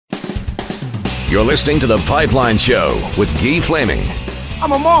You're listening to The Pipeline Show with Guy Flaming.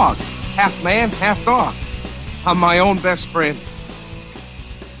 I'm a moth, half man, half dog. I'm my own best friend.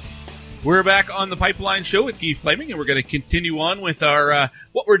 We're back on The Pipeline Show with Guy Flaming, and we're going to continue on with our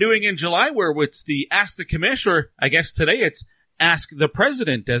what we're doing in July, where it's the Ask the Commish, or I guess today it's Ask the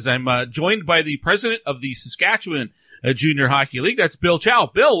President, as I'm joined by the president of the Saskatchewan Junior Hockey League. That's Bill Chow.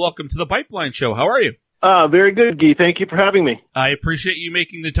 Bill, welcome to The Pipeline Show. How are you? Very good, Guy. Thank you for having me. I appreciate you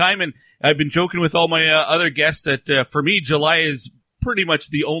making the time, and I've been joking with all my other guests that for me, July is pretty much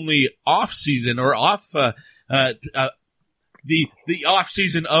the only off season or the off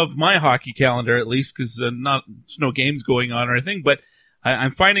season of my hockey calendar, at least, because there's no games going on or anything. But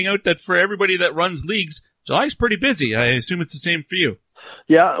I'm finding out that for everybody that runs leagues, July's pretty busy. I assume it's the same for you.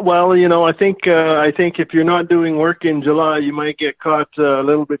 Yeah, well, I think if you're not doing work in July, you might get caught a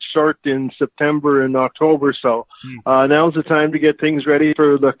little bit short in September and October. So now's the time to get things ready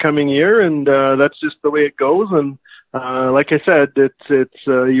for the coming year, and that's just the way it goes. And like I said, it's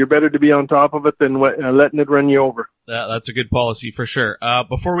you're better to be on top of it than letting it run you over. That's a good policy for sure.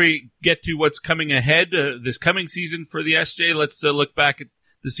 Before we get to what's coming ahead this coming season for the SJ, let's look back at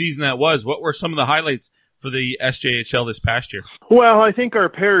the season that was. What were some of the highlights for the SJHL this past year? Well, I think our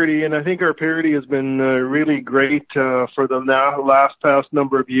parity has been really great for the past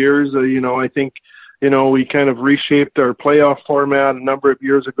number of years. I think we kind of reshaped our playoff format a number of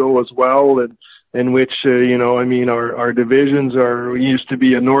years ago as well, and in which, our divisions used to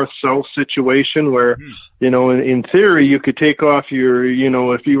be a north-south situation where, in theory, you could take off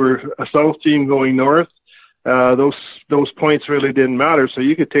if you were a south team going north, those points really didn't matter. So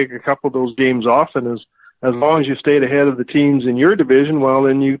you could take a couple of those games off, and as long as you stayed ahead of the teams in your division, well,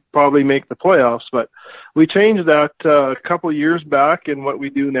 then you probably make the playoffs. But we changed that a couple of years back, and what we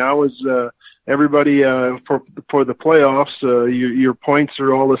do now is everybody for the playoffs, your points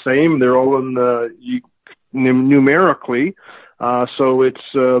are all the same. They're all numerically. So it's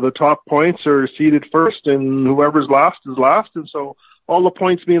the top points are seeded first, and whoever's last is last. And so all the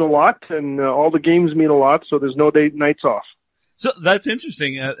points mean a lot, and all the games mean a lot. So there's no nights off. So that's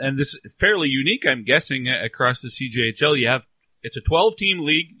interesting, and this is fairly unique, I'm guessing, across the CJHL. It's a 12-team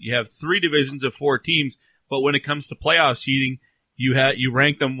league. You have 3 divisions of 4 teams, but when it comes to playoff seeding, you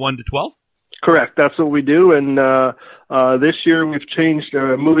rank them 1 to 12? Correct. That's what we do, and this year we've changed,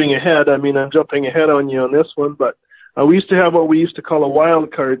 moving ahead. I mean, I'm jumping ahead on you on this one, but we used to have what we used to call a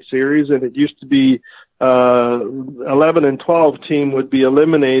wild card series, and it used to be 11 and 12 team would be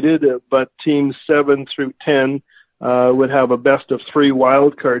eliminated, but teams 7 through 10 would have a best of 3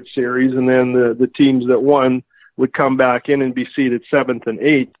 wild card series, and then the teams that won would come back in and be seeded 7th and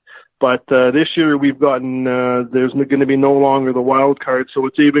 8th. But this year we've gotten there's going to be no longer the wild card, so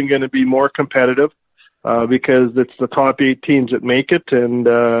it's even going to be more competitive because it's the top 8 teams that make it, and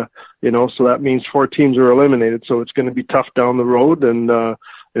so that means 4 teams are eliminated. So it's going to be tough down the road, and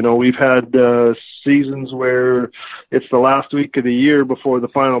we've had seasons where it's the last week of the year before the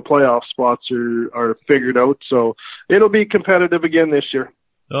final playoff spots are figured out. So it'll be competitive again this year.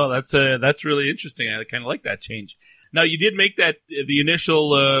 Oh, that's really interesting. I kind of like that change. Now, you did make that the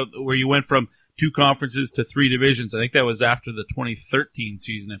initial where you went from 2 conferences to 3 divisions. I think that was after the 2013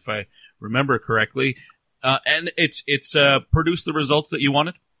 season, if I remember correctly. And it's produced the results that you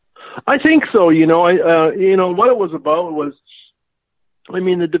wanted? I think so. What it was about was,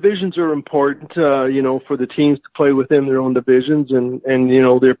 the divisions are important, for the teams to play within their own divisions, and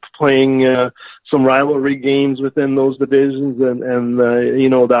they're playing some rivalry games within those divisions, and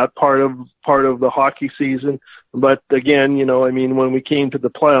that part of the hockey season. But again, when we came to the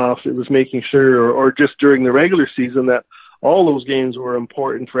playoffs, it was making sure, or just during the regular season, that all those games were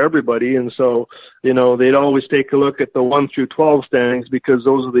important for everybody. And so, they'd always take a look at the 1 through 12 standings because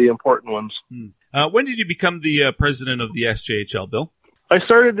those are the important ones. When did you become the president of the SJHL, Bill? I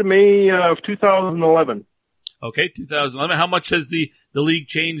started in May of 2011. Okay, 2011. How much has the league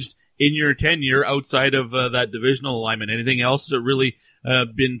changed in your tenure outside of that divisional alignment? Anything else that really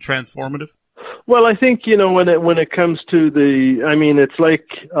been transformative? Well, I think, when it comes to it's like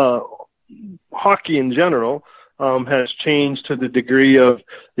hockey in general has changed to the degree of,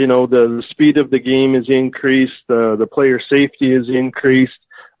 the speed of the game is increased, the player safety is increased.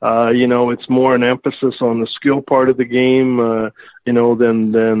 It's more an emphasis on the skill part of the game,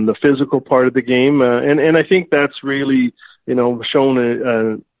 than the physical part of the game. And I think that's really, shown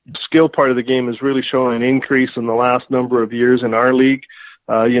a skill part of the game has really shown an increase in the last number of years in our league.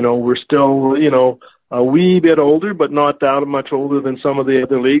 We're still, a wee bit older, but not that much older than some of the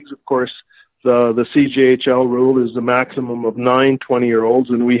other leagues. Of course, the CJHL rule is the maximum of 9 20-year-olds,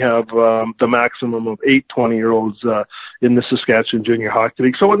 and we have the maximum of 8 20-year-olds in the Saskatchewan Junior Hockey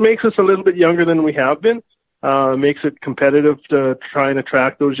League. So it makes us a little bit younger than we have been. Makes it competitive to try and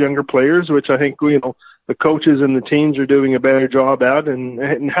attract those younger players, which I think, the coaches and the teams are doing a better job at,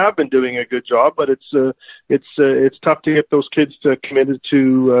 and have been doing a good job. But it's tough to get those kids committed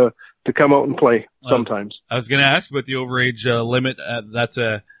to come out and play sometimes. I was going to ask about the overage limit. That's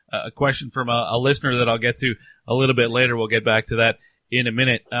a question from a listener that I'll get to a little bit later. We'll get back to that in a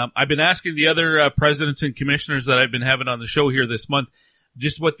minute. I've been asking the other presidents and commissioners that I've been having on the show here this month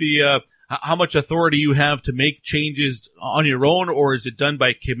just what how much authority you have to make changes on your own, or is it done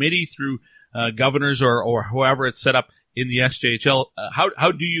by committee through governors or however it's set up in the SJHL?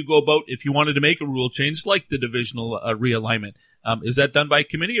 How do you go about if you wanted to make a rule change like the divisional realignment? Is that done by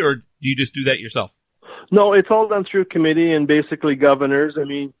committee, or do you just do that yourself? No, it's all done through committee and basically governors. I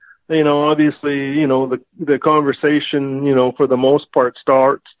mean, obviously, the conversation, for the most part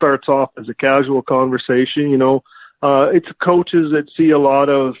starts off as a casual conversation. It's coaches that see a lot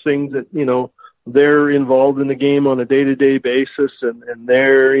of things that, they're involved in the game on a day-to-day basis, and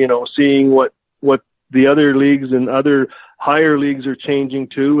they're, seeing what the other leagues and other higher leagues are changing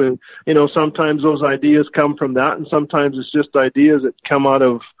too. And, sometimes those ideas come from that, and sometimes it's just ideas that come out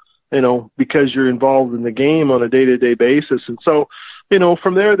of, because you're involved in the game on a day-to-day basis. And so,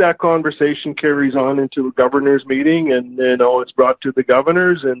 from there, that conversation carries on into a governor's meeting, and, it's brought to the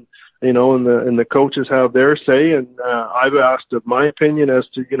governors, and, and the coaches have their say. And I've asked of my opinion as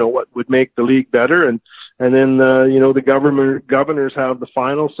to, what would make the league better. And then, the governors have the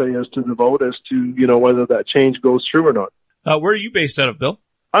final say as to the vote as to, whether that change goes through or not. Where are you based out of, Bill?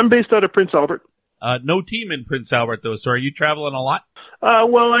 I'm based out of Prince Albert. No team in Prince Albert, though. So are you traveling a lot?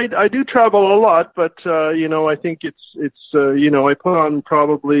 Well, I do travel a lot, but, I think it's I put on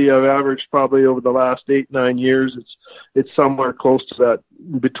I've averaged probably over the last 8-9 years, it's somewhere close to that,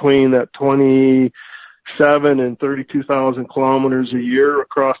 between that 27 and 32,000 kilometers a year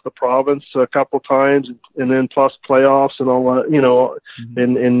across the province a couple times, and then plus playoffs and all that,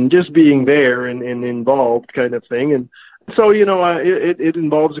 and just being there and involved kind of thing. And so, it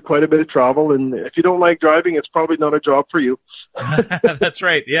involves quite a bit of travel, and if you don't like driving, it's probably not a job for you. That's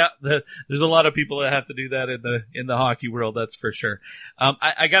right. Yeah. There's a lot of people that have to do that in the hockey world. That's for sure.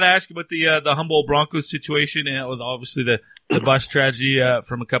 I got to ask you about the Humboldt Broncos situation, and with obviously the bus tragedy,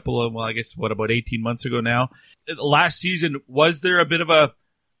 from a couple of, about 18 months ago now. Last season, was there a bit of a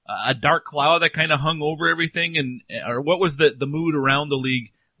dark cloud that kind of hung over everything, or what was the mood around the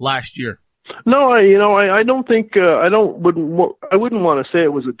league last year? No, I don't think, I wouldn't want to say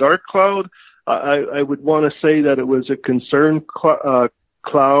it was a dark cloud. I would want to say that it was a concern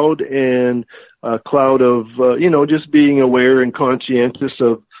cloud, and a cloud of, just being aware and conscientious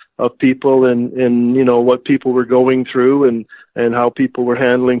of people and what people were going through and how people were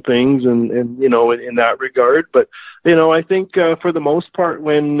handling things and in that regard. But, I think, for the most part,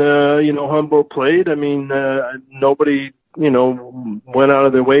 when, Humboldt played, nobody, went out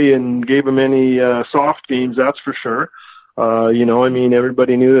of their way and gave them any soft games, that's for sure.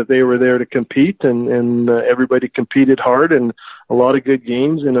 Everybody knew that they were there to compete, and everybody competed hard, and a lot of good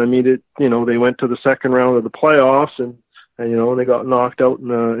games. And they went to the second round of the playoffs, and they got knocked out in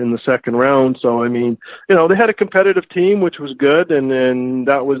the second round. So they had a competitive team, which was good, and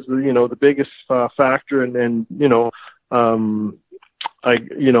that was the biggest factor. A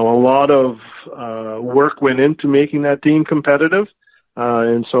lot of work went into making that team competitive.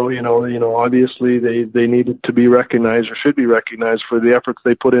 And so, obviously they needed to be recognized, or should be recognized, for the efforts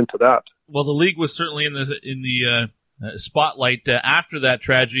they put into that. Well, the league was certainly in the spotlight after that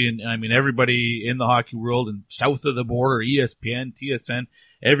tragedy, and everybody in the hockey world and south of the border, ESPN, TSN,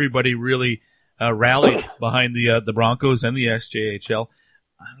 everybody really rallied behind the Broncos and the SJHL.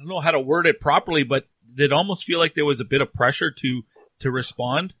 I don't know how to word it properly, but did it almost feel like there was a bit of pressure to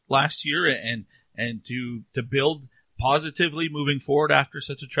respond last year and to build positively moving forward after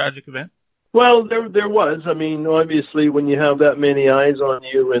such a tragic event? Well, there was. Obviously, when you have that many eyes on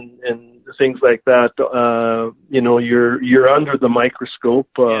you and things like that, you're under the microscope.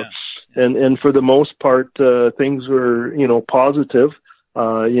 And for the most part, things were, positive.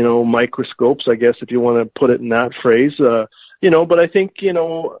 Microscopes, I guess, if you want to put it in that phrase. But I think,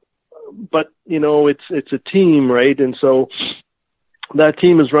 it's a team, right? And so that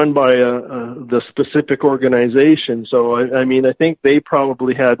team is run by the specific organization. So, I think they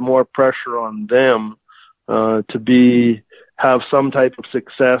probably had more pressure on them to have some type of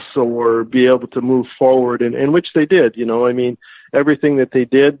success or be able to move forward, and which they did. Everything that they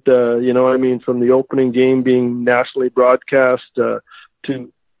did, from the opening game being nationally broadcast to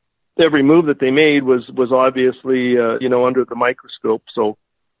every move that they made was obviously, under the microscope. So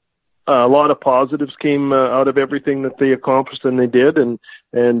a lot of positives came out of everything that they accomplished and they did. And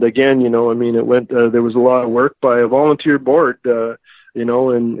again, it went, there was a lot of work by a volunteer board,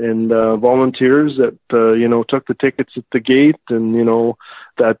 and volunteers that, took the tickets at the gate and,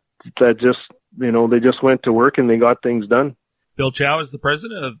 that just, they just went to work and they got things done. Bill Chow is the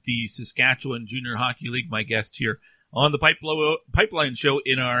president of the Saskatchewan Junior Hockey League, my guest here on the Pipeline Show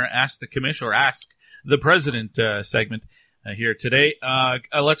in our Ask the Commish or Ask the President segment here today.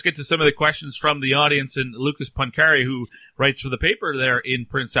 Let's get to some of the questions from the audience. And Lucas Poncari, who writes for the paper there in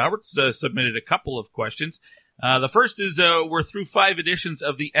Prince Albert's, submitted a couple of questions. The first is, we're through 5 editions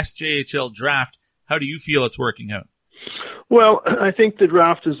of the SJHL draft. How do you feel it's working out? Well, I think the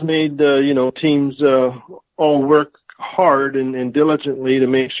draft has made, teams all work hard and diligently to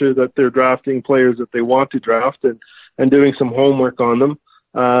make sure that they're drafting players that they want to draft and doing some homework on them.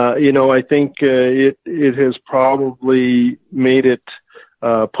 I think it has probably made it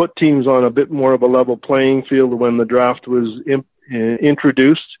put teams on a bit more of a level playing field when the draft was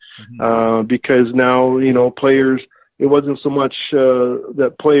introduced, because now, players, it wasn't so much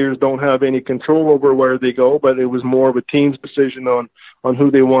that players don't have any control over where they go, but it was more of a team's decision on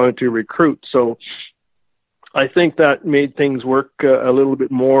who they wanted to recruit. So I think that made things work a little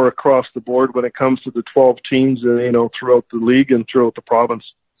bit more across the board when it comes to the 12 teams, throughout the league and throughout the province.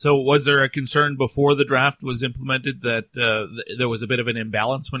 So was there a concern before the draft was implemented that there was a bit of an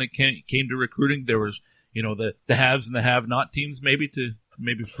imbalance when it came to recruiting? There was, the haves and the have-not teams, maybe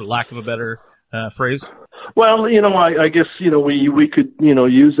for lack of a better phrase? Well, I guess, we could,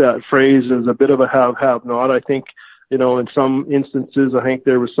 use that phrase as a bit of a have-not. I think, in some instances, I think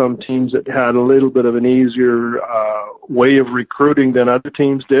there were some teams that had a little bit of an easier way of recruiting than other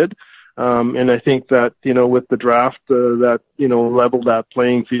teams did. And I think that, with the draft, that, leveled that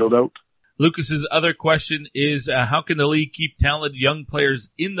playing field out. Lucas's other question is, how can the league keep talented young players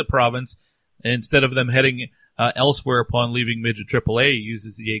in the province instead of them heading elsewhere upon leaving midget AAA? He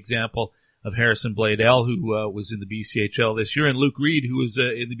uses the example of Harrison Bladell, who was in the BCHL this year, and Luke Reed, who was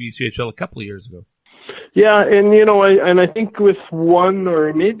in the BCHL a couple of years ago. Yeah, and I think with one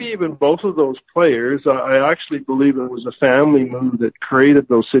or maybe even both of those players, I actually believe it was a family move that created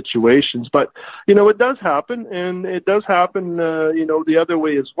those situations. But, it does happen, and it does happen, the other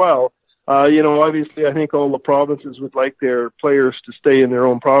way as well. Obviously, I think all the provinces would like their players to stay in their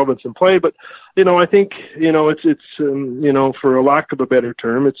own province and play. But, I think, it's for a lack of a better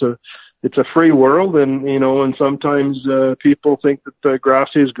term, it's a free world, and sometimes people think that the grass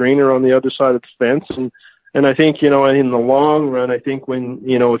is greener on the other side of the fence, and I think in the long run, I think when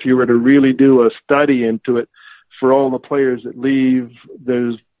if you were to really do a study into it, for all the players that leave,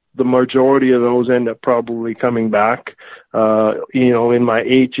 there's the majority of those end up probably coming back. In my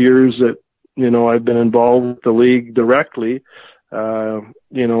 8 years that I've been involved with the league directly.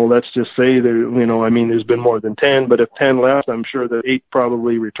 Let's just say there's been more than 10, but if 10 left, I'm sure that 8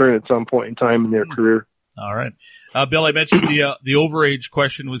 probably return at some point in time in their career. All right. Bill, I mentioned the overage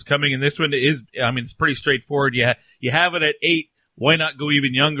question was coming, and this one is, it's pretty straightforward. You have it at 8. Why not go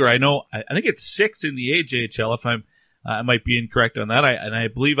even younger? I think it's 6 in the AJHL, if I might be incorrect on that. I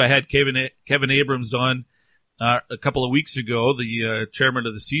believe I had Kevin Abrams on a couple of weeks ago, the chairman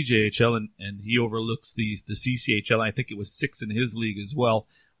of the CJHL, and he overlooks the CCHL. I think it was 6 in his league as well.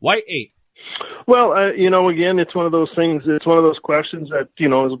 Why 8? Well, again, it's one of those things. It's one of those questions that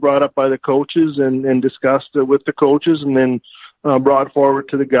is brought up by the coaches and discussed with the coaches, and then brought forward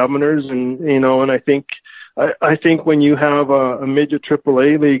to the governors. And and I think when you have a midget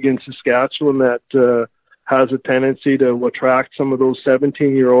AAA league in Saskatchewan that has a tendency to attract some of those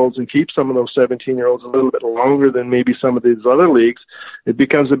 17-year-olds and keep some of those 17-year-olds a little bit longer than maybe some of these other leagues, it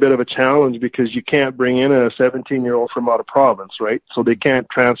becomes a bit of a challenge because you can't bring in a 17-year-old from out of province, right? So they can't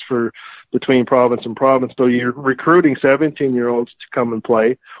transfer between province and province. So you're recruiting 17-year-olds to come and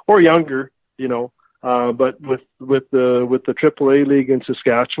play, or younger, but with the AAA league in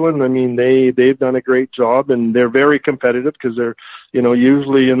Saskatchewan, they've done a great job, and they're very competitive because they're,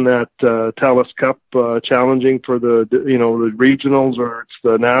 usually in that TELUS Cup challenging for the regionals, or it's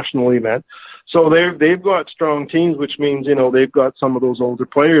the national event. So they've got strong teams, which means, they've got some of those older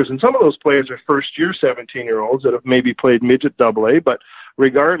players, and some of those players are first-year 17-year-olds that have maybe played midget AA, but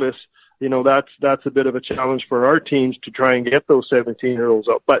regardless, that's a bit of a challenge for our teams to try and get those 17-year-olds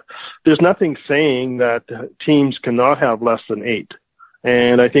up. But there's nothing saying that teams cannot have less than 8.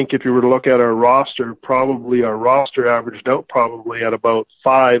 And I think if you were to look at our roster, probably our roster averaged out probably at about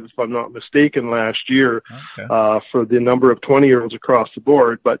 5, if I'm not mistaken, last year, for the number of 20-year-olds across the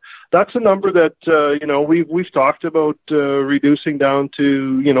board. But that's a number that, we've talked about reducing down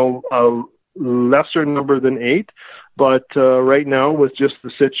to, a lesser number than 8. But right now, with just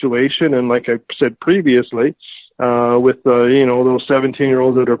the situation, and like I said previously, with those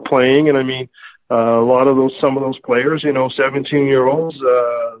 17-year-olds that are playing, and I mean, some of those players, 17-year-olds,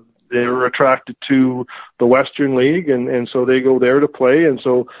 they're attracted to the Western League, and so they go there to play, and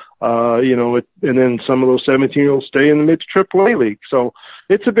so and then some of those 17-year-olds stay in the mid-AAA league. So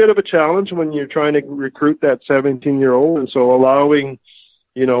it's a bit of a challenge when you're trying to recruit that 17-year-old, and so allowing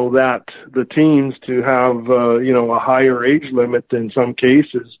that the teams to have, a higher age limit in some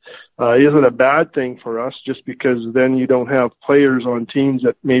cases isn't a bad thing for us, just because then you don't have players on teams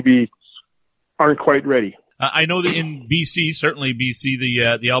that maybe aren't quite ready. I know that in BC, certainly BC,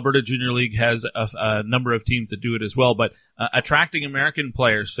 the Alberta Junior League has a number of teams that do it as well, but attracting American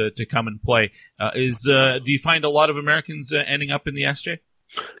players to come and play, do you find a lot of Americans ending up in the SJ?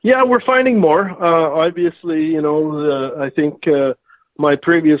 Yeah, we're finding more. Obviously, I think my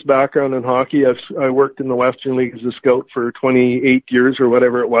previous background in hockey, I worked in the Western League as a scout for 28 years or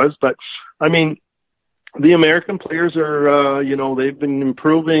whatever it was. But, I mean, the American players are, they've been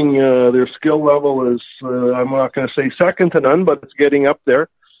improving. Their skill level is, I'm not going to say second to none, but it's getting up there.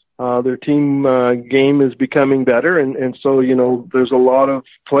 Their team game is becoming better. And so, there's a lot of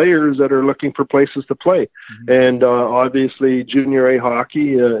players that are looking for places to play. Mm-hmm. And obviously, Junior A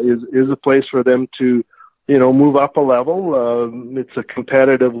hockey is a place for them to, move up a level. It's a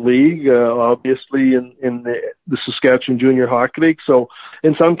competitive league, obviously, in the Saskatchewan Junior Hockey League. So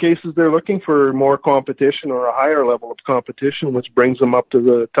in some cases, they're looking for more competition or a higher level of competition, which brings them up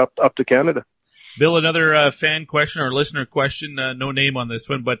to Canada. Bill, another fan question or listener question, no name on this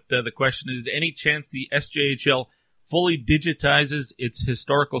one, but the question is, any chance the SJHL fully digitizes its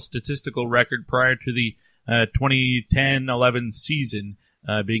historical statistical record prior to the 2010-11 season,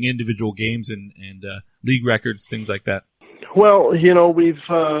 being individual games and league records, things like that? Well, we've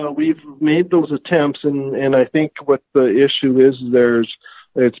made those attempts, and I think what the issue is,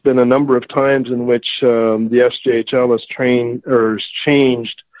 it's been a number of times in which the SJHL has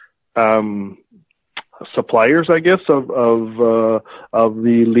changed suppliers, I guess, of the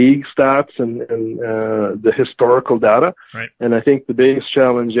league stats and the historical data. Right. And I think the biggest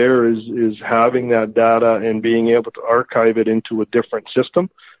challenge there is having that data and being able to archive it into a different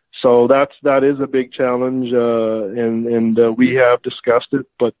system. So that is a big challenge, and we have discussed it.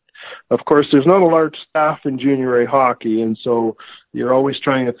 But of course, there's not a large staff in Junior A hockey, and so you're always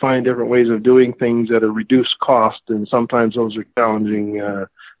trying to find different ways of doing things at a reduced cost, and sometimes those are challenging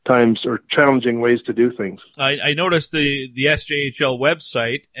ways to do things. I noticed the SJHL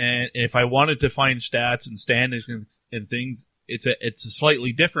website, and if I wanted to find stats and standings and things, it's a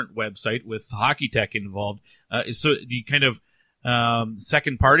slightly different website with Hockey Tech involved. So do you kind of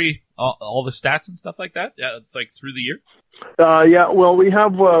second party all the stats and stuff like that, like through the year? Yeah, well, we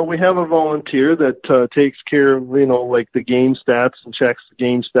have a volunteer that takes care of like the game stats and checks the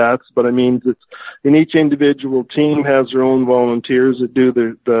game stats. But I mean, in each individual team has their own volunteers that do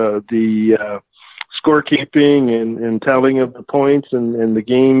the scorekeeping and tallying of the points and the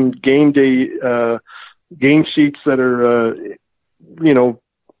game day game sheets that are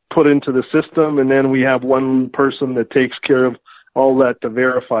put into the system, and then we have one person that takes care of all that to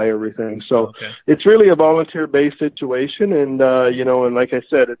verify everything. So It's really a volunteer-based situation, and and like I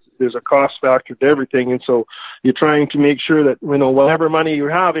said, there's a cost factor to everything, and so you're trying to make sure that whatever money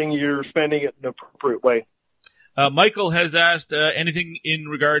you're having, you're spending it in an appropriate way. Michael has asked anything in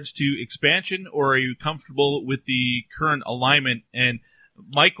regards to expansion, or are you comfortable with the current alignment? And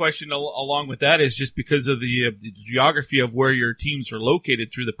my question along with that is just because of the geography of where your teams are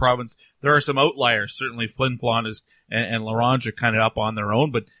located through the province, there are some outliers. Certainly Flin Flon and La Ronge are kind of up on their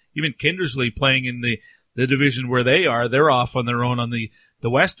own, but even Kindersley playing in the division where they're off on their own on the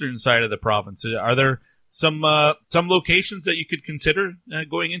western side of the province. Are there some locations that you could consider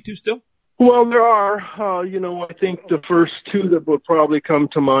going into still? Well, there are. I think the first two that would probably come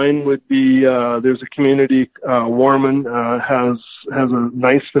to mind would be there's a community, Warman has a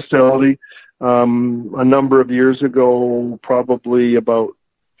nice facility. A number of years ago, probably about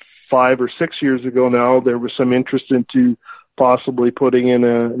 5 or 6 years ago now, there was some interest into possibly putting in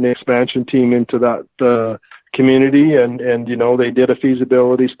an expansion team into that community, and they did a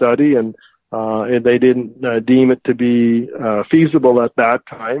feasibility study, and they didn't deem it to be feasible at that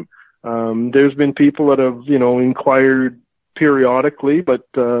time. There's been people that have, inquired periodically, but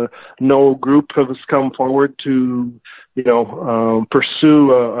no group has come forward to,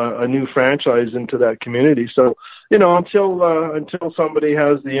 pursue a new franchise into that community. So, until somebody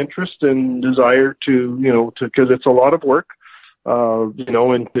has the interest and desire to, because it's a lot of work, and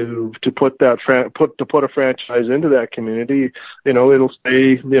to put a franchise into that community, it'll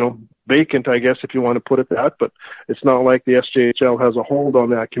stay, vacant, I guess, if you want to put it that, but it's not like the SJHL has a hold on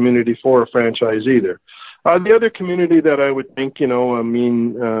that community for a franchise either. The other community that I would think,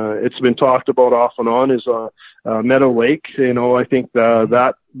 it's been talked about off and on is Meadow Lake. I think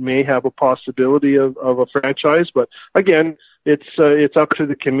that may have a possibility of a franchise, but again, it's up to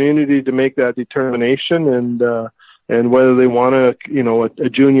the community to make that determination and whether they want a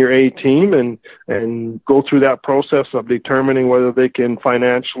junior A team and go through that process of determining whether they can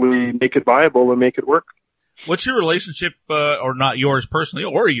financially make it viable and make it work. What's your relationship, or not yours personally,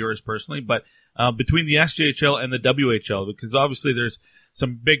 but between the SJHL and the WHL? Because obviously there's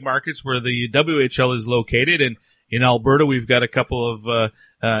some big markets where the WHL is located, and in Alberta we've got a couple of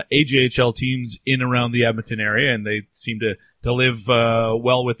AJHL teams in around the Edmonton area, and they seem to live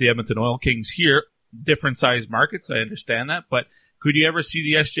well with the Edmonton Oil Kings here. Different size markets, I understand that, but could you ever see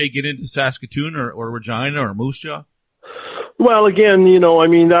the SJ get into Saskatoon or Regina or Moose Jaw? Well, again,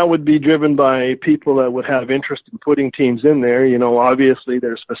 that would be driven by people that would have interest in putting teams in there. Obviously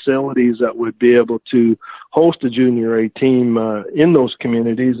there's facilities that would be able to host a junior A team in those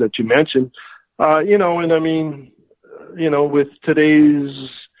communities that you mentioned. With today's,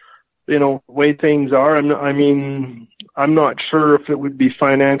 way things are, I'm not sure if it would be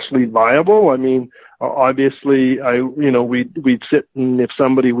financially viable. Obviously, we'd sit, and if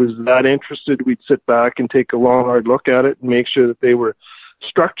somebody was that interested, we'd sit back and take a long, hard look at it and make sure that they were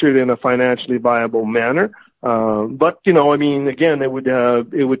structured in a financially viable manner. But again, it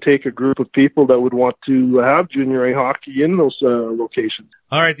would take a group of people that would want to have junior A hockey in those locations.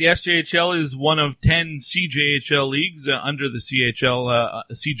 All right, the SJHL is one of 10 CJHL leagues under the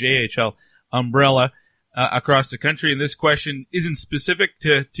CJHL umbrella across the country, and this question isn't specific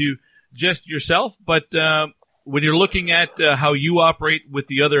to just yourself, but when you're looking at how you operate with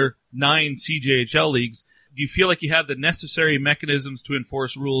the other 9 CJHL leagues, do you feel like you have the necessary mechanisms to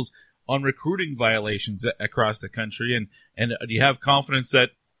enforce rules on recruiting violations across the country? And do you have confidence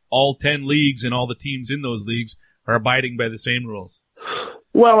that all 10 leagues and all the teams in those leagues are abiding by the same rules?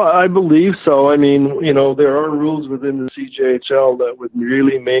 Well, I believe so. There are rules within the CJHL that would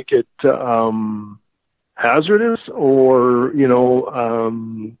really make it hazardous, or,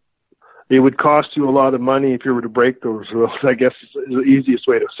 it would cost you a lot of money if you were to break those rules, I guess is the easiest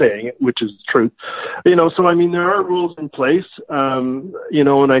way of saying it, which is the truth. There are rules in place, and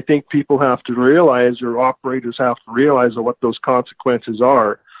I think people have to realize, or operators have to realize what those consequences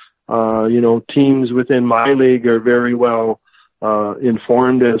are. Teams within my league are very well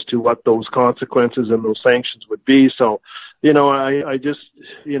informed as to what those consequences and those sanctions would be. So, I just,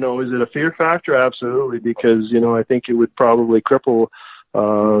 is it a fear factor? Absolutely, because, I think it would probably cripple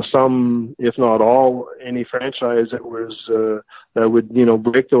some, if not all, any franchise that would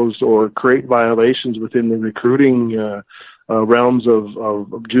break those or create violations within the recruiting realms of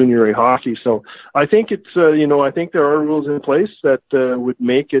junior A hockey. So I think it's I think there are rules in place that would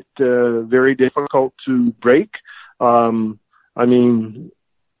make it very difficult to break.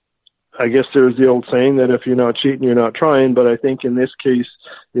 I guess there's the old saying that if you're not cheating, you're not trying. But I think in this case,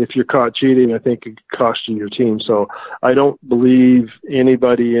 if you're caught cheating, I think it could cost you your team. So I don't believe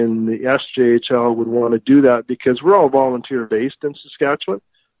anybody in the SJHL would want to do that, because we're all volunteer based in Saskatchewan.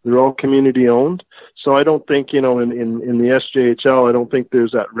 They're all community owned. So I don't think, in the SJHL, I don't think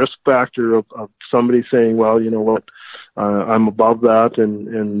there's that risk factor of somebody saying, well, you know what, I'm above that,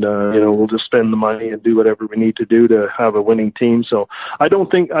 and we'll just spend the money and do whatever we need to do to have a winning team. So I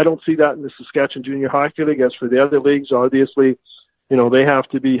don't see that in the Saskatchewan Junior Hockey League. As for the other leagues, obviously, they have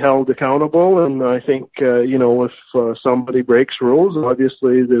to be held accountable. And I think, if somebody breaks rules,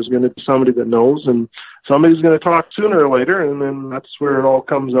 obviously there's going to be somebody that knows, and somebody's going to talk sooner or later, and then that's where it all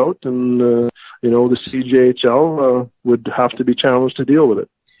comes out. And, the CJHL would have to be challenged to deal with it.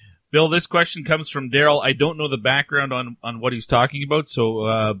 Bill, this question comes from Daryl. I don't know the background on what he's talking about,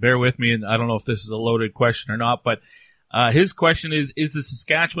 so bear with me, and I don't know if this is a loaded question or not, but his question is the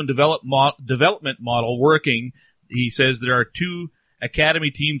Saskatchewan development model working? He says there are 2 academy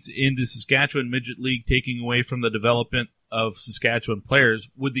teams in the Saskatchewan Midget League taking away from the development of Saskatchewan players.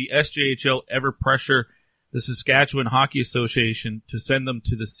 Would the SJHL ever pressure the Saskatchewan Hockey Association to send them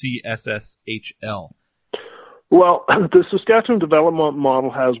to the CSSHL? Well, the Saskatchewan development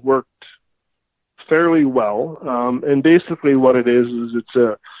model has worked fairly well, and basically what it is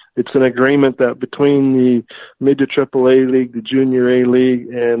it's an agreement that between the Midget AAA League, the Junior A League,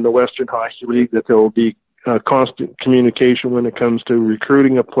 and the Western Hockey League, that there will be constant communication when it comes to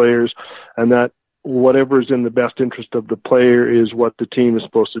recruiting of players, and that whatever is in the best interest of the player is what the team is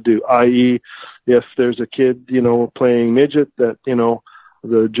supposed to do. I.e., if there's a kid, playing midget that,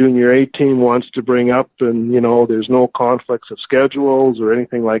 the Junior A team wants to bring up, and, there's no conflicts of schedules or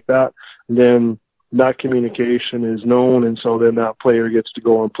anything like that, then that communication is known, and so then that player gets to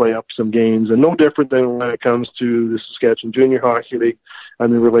go and play up some games. And no different than when it comes to the Saskatchewan Junior Hockey League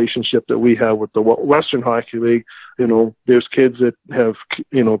and the relationship that we have with the Western Hockey League. There's kids that have,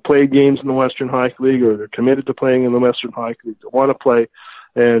 played games in the Western Hockey League, or they're committed to playing in the Western Hockey League, that want to play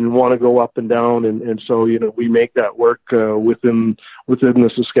and want to go up and down. And so, we make that work within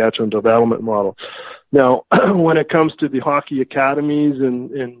the Saskatchewan development model. Now, when it comes to the hockey academies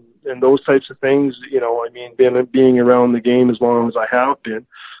and those types of things, being around the game as long as I have been,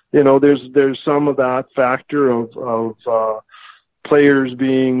 there's some of that factor of players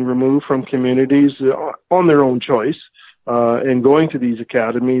being removed from communities on their own choice and going to these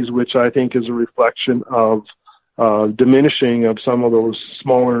academies, which I think is a reflection of diminishing of some of those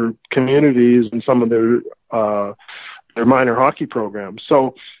smaller communities and some of their minor hockey programs.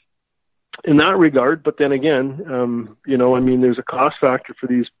 So in that regard, but then again, there's a cost factor for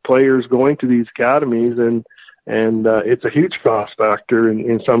these players going to these academies, and it's a huge cost factor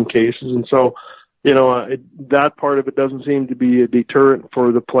in some cases. And so, that part of it doesn't seem to be a deterrent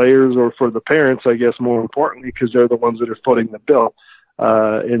for the players or for the parents, I guess, more importantly, because they're the ones that are footing the bill.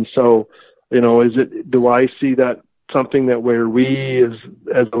 And so, do I see that something that where we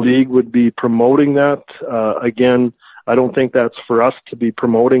as a league would be promoting that? Again, I don't think that's for us to be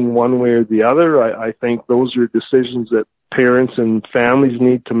promoting one way or the other. I think those are decisions that parents and families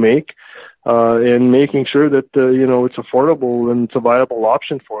need to make, and making sure that, it's affordable and it's a viable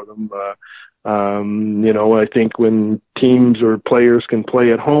option for them. I think when teams or players can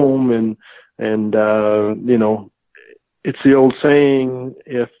play at home and it's the old saying,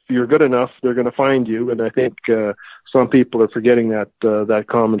 if you're good enough, they're going to find you. And I think some people are forgetting that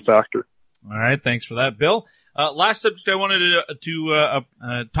common factor. All right. Thanks for that, Bill. Last subject I wanted to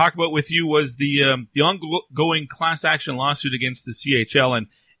talk about with you was the ongoing class action lawsuit against the CHL.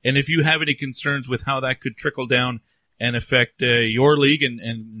 And if you have any concerns with how that could trickle down and affect your league and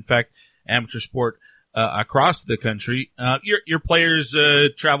in fact, amateur sport across the country. Your players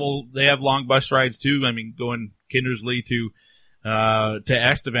travel, they have long bus rides too. I mean, going Kindersley to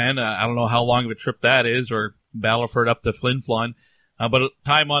Estevan. I don't know how long of a trip that is, or Battleford up to Flin Flon. But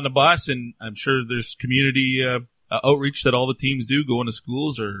time on the bus, and I'm sure there's community outreach that all the teams do, going to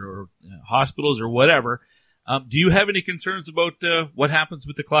schools or hospitals or whatever. Do you have any concerns about what happens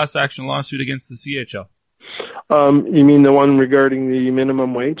with the class action lawsuit against the CHL? You mean the one regarding the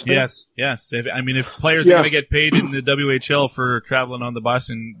minimum wage thing? Yes. If players are going to get paid in the WHL for traveling on the bus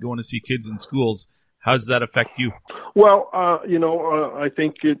and going to see kids in schools, how does that affect you? Well, I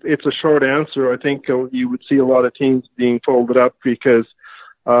think it's a short answer. I think you would see a lot of teams being folded up because,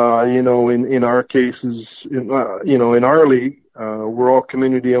 in our cases, in our league, we're all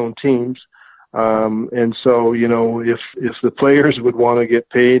community-owned teams. And so, if the players would want to get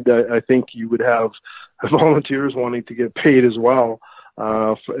paid, I think you would have volunteers wanting to get paid as well,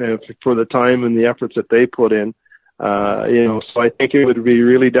 for the time and the efforts that they put in. So I think it would be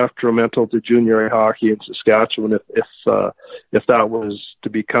really detrimental to junior A hockey in Saskatchewan if that was to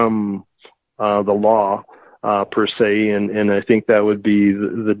become the law per se, and I think that would be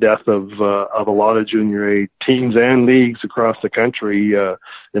the death of a lot of junior A teams and leagues across the country,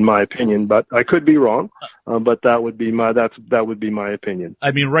 in my opinion. But I could be wrong, but that would be my opinion.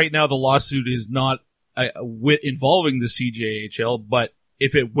 I mean, right now the lawsuit is not involving the CJHL, but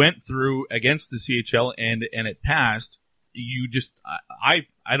if it went through against the CHL and it passed, I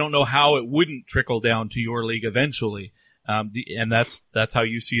don't know how it wouldn't trickle down to your league eventually. And that's how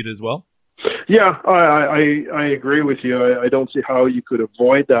you see it as well? Yeah, I agree with you. I don't see how you could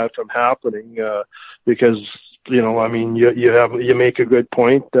avoid that from happening, because, you make a good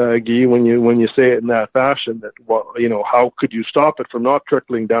point, Guy, when you say it in that fashion, that, how could you stop it from not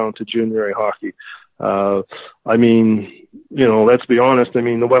trickling down to junior A hockey? Let's be honest.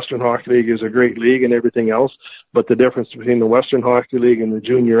 The Western Hockey League is a great league and everything else, but the difference between the Western Hockey League and the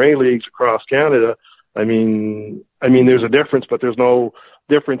Junior A leagues across Canada, there's a difference, but there's no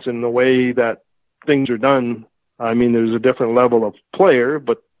difference in the way that things are done. There's a different level of player,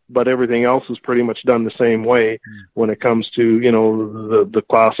 but but everything else is pretty much done the same way when it comes to, the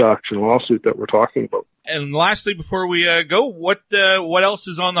class action lawsuit that we're talking about. And lastly, before we go, what else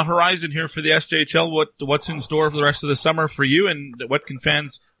is on the horizon here for the SJHL? What's in store for the rest of the summer for you, and what can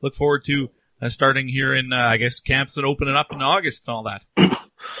fans look forward to starting here in, I guess, camps and opening up in August and all that?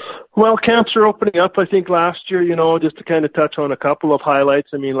 Well, camps are opening up. I think last year, just to kind of touch on a couple of highlights.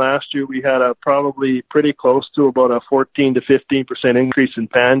 I mean, last year we had probably pretty close to about a 14 to 15% increase in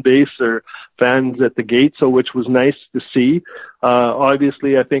fan base or fans at the gate, so which was nice to see.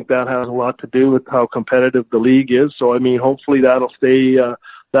 Obviously, I think that has a lot to do with how competitive the league is. So, I mean, hopefully that'll stay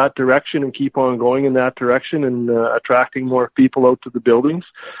that direction and keep on going in that direction and attracting more people out to the buildings.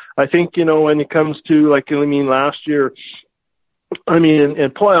 I think, when it comes to, last year,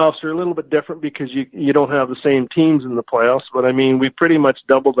 and playoffs are a little bit different because you don't have the same teams in the playoffs, but we pretty much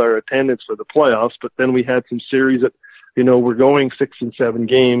doubled our attendance for the playoffs, but then we had some series that, we're going 6 and 7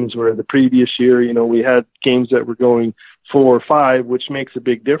 games, where the previous year, we had games that were going 4 or 5, which makes a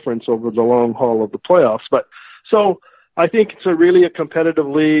big difference over the long haul of the playoffs. But so I think it's really a competitive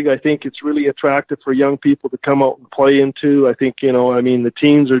league. I think it's really attractive for young people to come out and play into. I think, the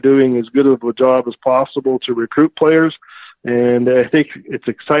teams are doing as good of a job as possible to recruit players. And I think it's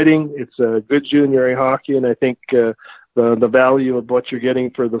exciting. It's a good junior A hockey, and I think the value of what you're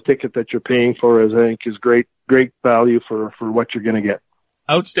getting for the ticket that you're paying for is great value for what you're going to get.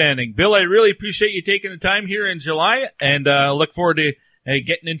 Outstanding. Bill, I really appreciate you taking the time here in July, and look forward to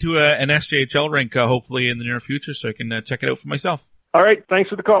getting into an SJHL rink hopefully in the near future so I can check it out for myself. All right. Thanks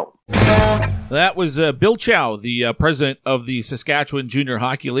for the call. That was Bill Chow, the president of the Saskatchewan Junior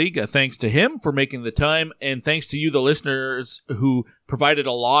Hockey League. Thanks to him for making the time, and thanks to you, the listeners, who provided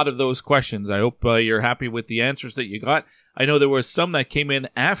a lot of those questions. I hope you're happy with the answers that you got. I know there were some that came in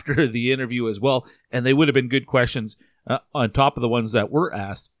after the interview as well, and they would have been good questions on top of the ones that were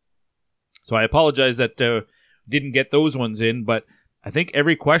asked. So I apologize that didn't get those ones in, but I think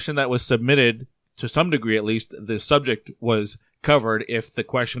every question that was submitted, to some degree at least, the subject was covered if the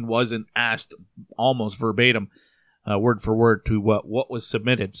question wasn't asked almost verbatim, word for word to what was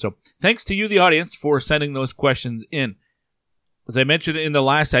submitted. So thanks to you, the audience, for sending those questions in. As I mentioned in the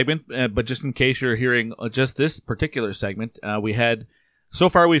last segment, but just in case you're hearing just this particular segment, we've had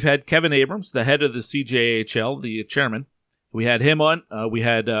Kevin Abrams, the head of the CJHL, the chairman. We had him on. We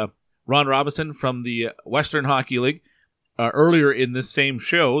had Ron Robinson from the Western Hockey League. Earlier in this same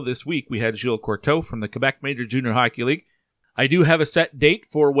show this week, we had Gilles Courteau from the Quebec Major Junior Hockey League. I do have a set date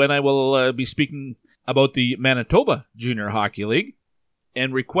for when I will be speaking about the Manitoba Junior Hockey League.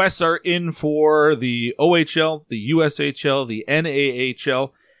 And requests are in for the OHL, the USHL, the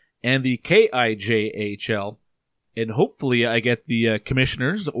NAHL, and the KIJHL. And hopefully I get the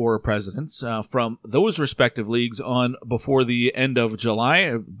commissioners or presidents from those respective leagues on before the end of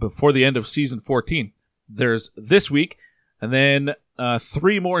July, before the end of season 14. There's this week, and then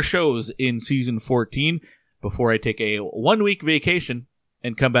 3 more shows in season 14 before I take a 1-week vacation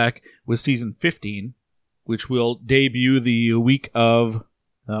and come back with season 15, which will debut the week of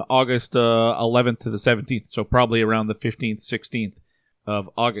August 11th to the 17th. So probably around the 15th, 16th of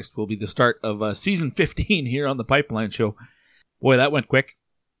August will be the start of season 15 here on the Pipeline Show. Boy, that went quick.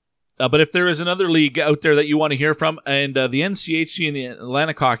 But if there is another league out there that you want to hear from, and the NCHC and the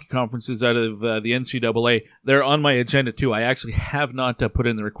Atlantic Hockey Conferences out of the NCAA, they're on my agenda too. I actually have not put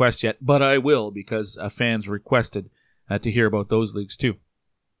in the request yet, but I will because fans requested to hear about those leagues too.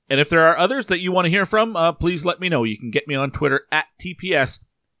 And if there are others that you want to hear from, please let me know. You can get me on Twitter at @TPS_Guy.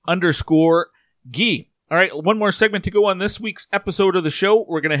 All right, one more segment to go on this week's episode of the show.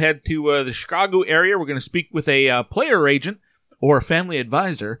 We're going to head to the Chicago area. We're going to speak with a player agent or a family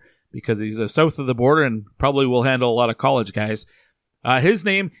advisor, because he's south of the border and probably will handle a lot of college guys. His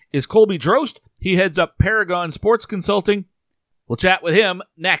name is Colby Drost. He heads up Paragon Sports Consulting. We'll chat with him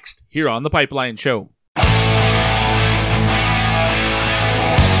next here on The Pipeline Show.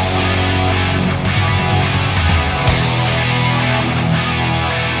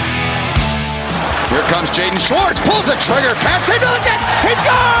 Here comes Jaden Schwartz, pulls the trigger, cuts into the net, he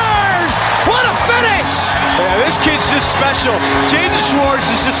scores! What a finish! Yeah, this kid's just special. Jaden Schwartz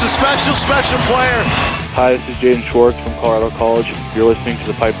is just a special, special player. Hi, this is Jaden Schwartz from Colorado College. You're listening to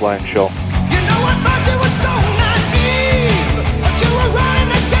The Pipeline Show. You know I thought you were so naive, but you were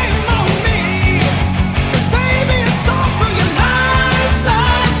running the game on me. 'Cause baby, it's all for your lives.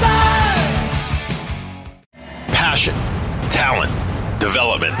 Passion, talent,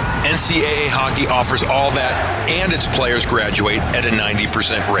 development. NCAA hockey offers all that, and its players graduate at a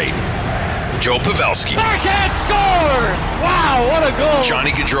 90% rate. Joe Pavelski. Backhand scores! Wow, what a goal!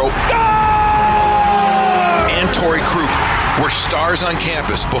 Johnny Gaudreau. Score! And Tori Krupp. We're stars on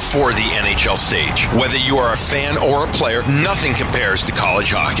campus before the NHL stage. Whether you are a fan or a player, nothing compares to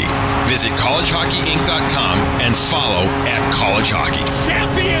college hockey. Visit collegehockeyinc.com and follow @collegehockey.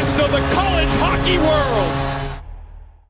 Champions of the college hockey world.